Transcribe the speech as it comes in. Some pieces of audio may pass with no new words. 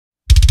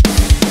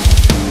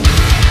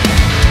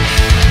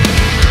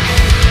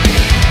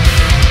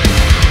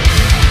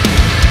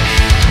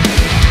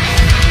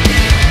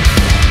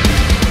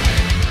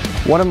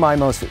One of my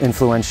most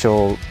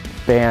influential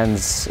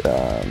bands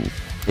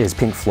is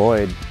Pink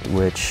Floyd,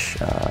 which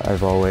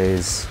I've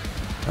always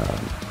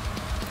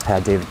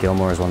had David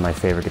Gilmour as one of my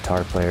favorite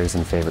guitar players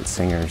and favorite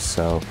singers.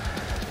 So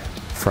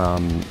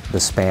from the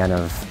span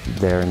of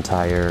their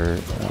entire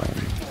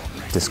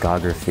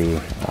discography,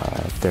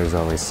 there's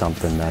always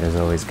something that has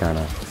always kind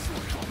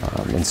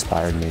of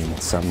inspired me in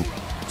some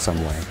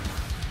way.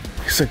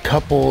 There's a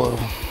couple of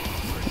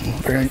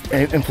very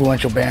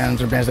influential bands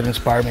or bands that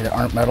inspire me that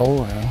aren't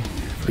metal.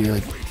 Be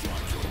like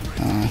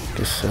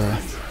just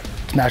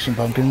Smashing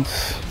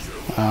Pumpkins.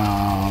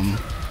 I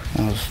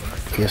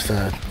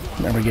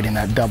remember getting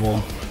that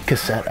double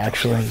cassette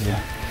actually,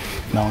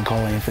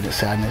 Melancholy, Infinite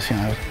Sadness.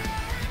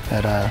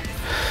 That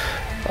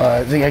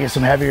I think I get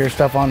some heavier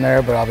stuff on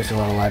there, but obviously a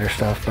lot of lighter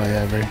stuff. But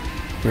yeah,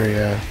 very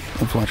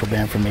influential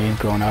band for me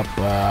growing up.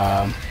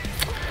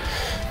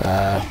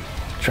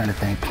 Trying to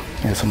think,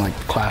 some like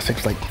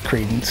classics like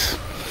Creedence,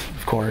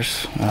 of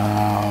course.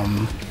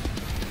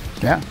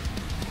 Yeah,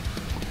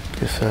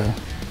 just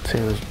say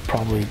it was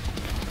probably,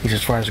 at least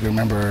as far as I can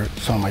remember,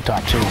 some of my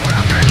top two.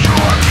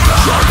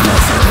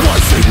 Darkness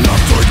was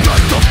enough to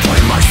ignite the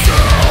flame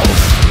myself,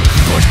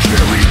 but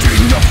carried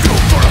enough fuel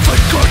for a